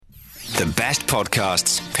The best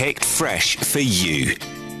podcasts picked fresh for you.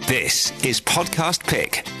 This is Podcast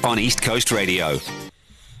Pick on East Coast Radio.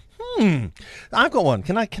 I've got one.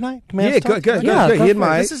 Can I Yeah, go ahead,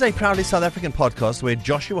 mate. This is a proudly South African podcast where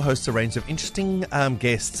Joshua hosts a range of interesting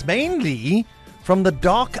guests, mainly from the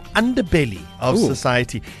dark underbelly of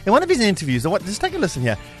society. In one of his interviews, just take a listen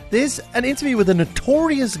here. There's an interview with a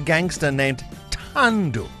notorious gangster named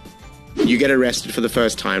Thando. You get arrested for the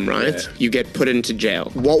first time, right? Yeah. You get put into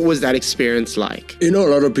jail. What was that experience like? You know,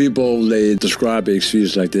 a lot of people, they describe the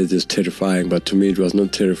experience like this as terrifying, but to me it was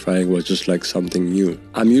not terrifying, it was just like something new.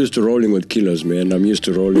 I'm used to rolling with killers, man. I'm used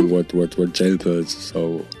to rolling with jailbirds,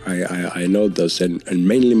 so I know this. And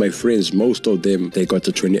mainly my friends, most of them, they got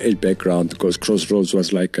a 28 background because Crossroads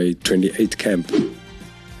was like a 28 camp.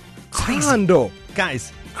 Thando.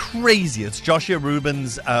 Guys, crazy. It's Joshua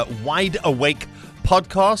Rubin's Wide Awake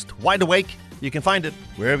podcast. Wide Awake. You can find it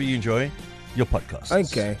wherever you enjoy your podcasts.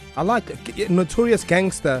 Okay, I like it. Notorious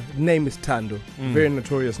gangster name is Thando. Very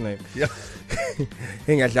notorious name. Yeah.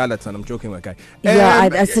 I'm joking, my guy.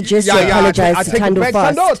 I suggest you apologize to Thando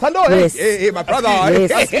first. Thando, yes. Hey, my brother.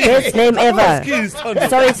 Yes, best name ever.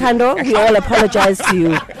 Sorry, Thando. We all apologize to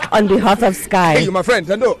you on behalf of Sky. Hey, you my friend,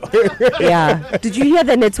 Thando. Yeah. Did you hear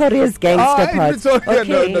the notorious gangster part?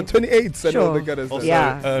 Okay. The 28s. Sure. Also,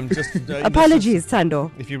 yeah. Apologies,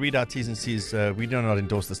 Thando. If you read our T's and C's, we do not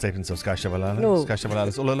endorse the statements of Sky Shabalala. No. Sky Shabalala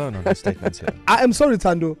is all alone on his statements here. I am sorry,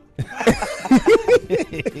 Thando.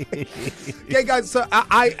 Okay, guys. So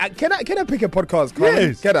I can I pick a podcast?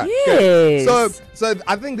 Yes. Can I? Yes. Okay. So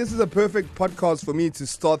I think this is a perfect podcast for me to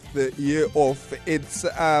start the year off. It's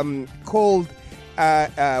called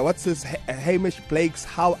what's this? Hamish Blake's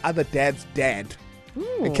How Other Dads Dad.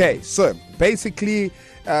 Okay. So basically,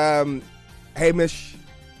 Hamish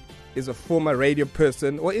is a former radio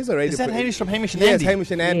person, or is a radio person. Is that Hamish from Hamish and Yes, Andy?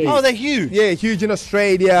 Hamish and Andy. Yes. Oh, they're huge. Yeah, huge in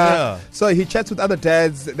Australia. Yeah. So he chats with other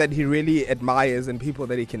dads that he really admires and people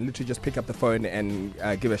that he can literally just pick up the phone and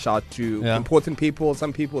give a shout to. Yeah. Important people,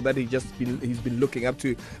 some people that he's been looking up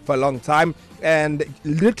to for a long time, and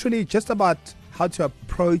literally just about how to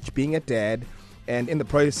approach being a dad. And in the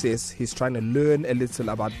process, he's trying to learn a little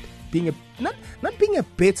about being not being a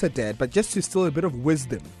better dad, but just to instill a bit of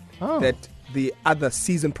wisdom that the other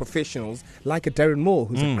seasoned professionals, like a Darren Maule,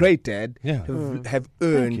 who's a great dad, have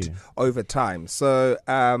earned over time. So,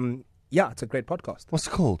 it's a great podcast. What's it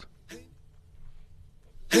called?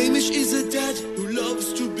 Hamish is a dad who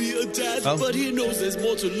loves to be a dad, but he knows there's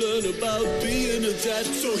more to learn about being a dad.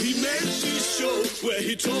 So he makes this show where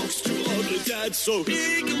he talks to other dads so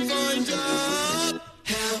he can find out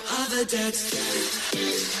how other dads dad,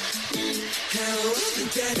 how other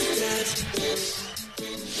dads dad.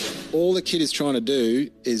 All the kid is trying to do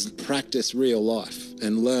is practice real life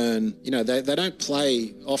and learn. You know, they don't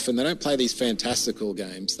play these fantastical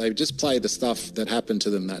games. They just play the stuff that happened to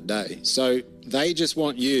them that day. So they just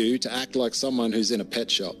want you to act like someone who's in a pet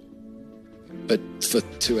shop, but for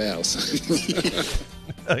 2 hours.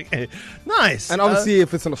 Okay, nice. And obviously,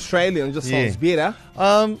 if it's an Australian, it just sounds better.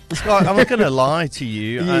 Scott, I'm not going to lie to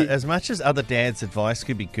you. As much as other dads' advice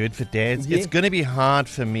could be good for dads, it's going to be hard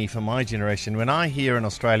for me, for my generation. When I hear an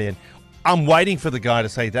Australian, I'm waiting for the guy to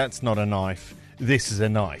say, that's not a knife, this is a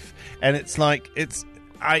knife. And it's like,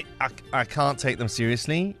 I can't take them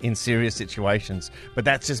seriously in serious situations. But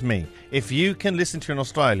that's just me. If you can listen to an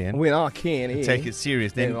Australian and take it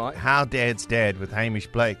serious, then How Dad's Dad with Hamish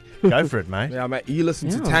Blake, go for it, mate. Yeah, mate. You listen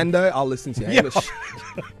to Thando, I'll listen to Hamish.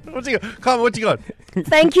 What you got? Come on, what you got?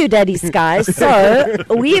 Thank you, Daddy Sky. So,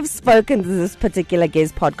 we've spoken to this particular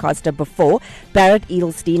guest podcaster before, Barret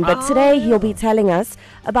Edelstein, but today he'll be telling us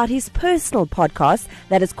about his personal podcast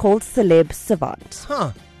that is called Celeb Savant.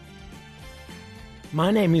 My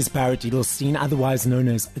name is Barret Edelstein, otherwise known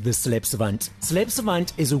as the Celeb Savant. Celeb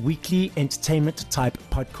Savant is a weekly entertainment-type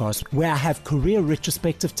podcast where I have career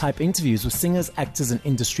retrospective-type interviews with singers, actors, and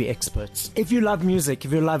industry experts. If you love music,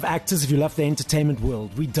 if you love actors, if you love the entertainment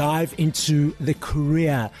world, we dive into the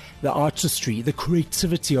career, the artistry, the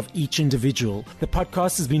creativity of each individual. The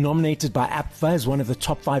podcast has been nominated by APFA as one of the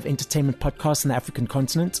top 5 entertainment podcasts in the African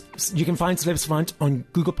continent. You can find Celeb Savant on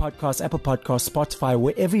Google Podcasts, Apple Podcasts, Spotify,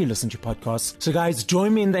 wherever you listen to podcasts. So guys,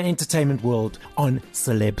 join me in the entertainment world on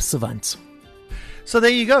Celeb Savant. So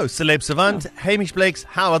there you go, Celeb Savant, Hamish Blake's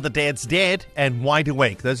How Other Dads Dad, and Wide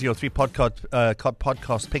Awake. Those are your 3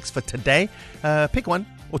 podcast picks for today. Pick 1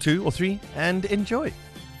 or 2 or 3 and enjoy.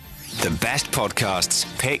 The best podcasts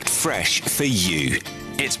picked fresh for you.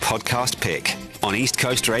 It's Podcast Pick on East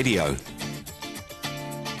Coast Radio.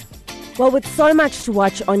 Well, with so much to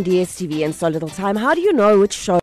watch on DSTV and so little time, how do you know which show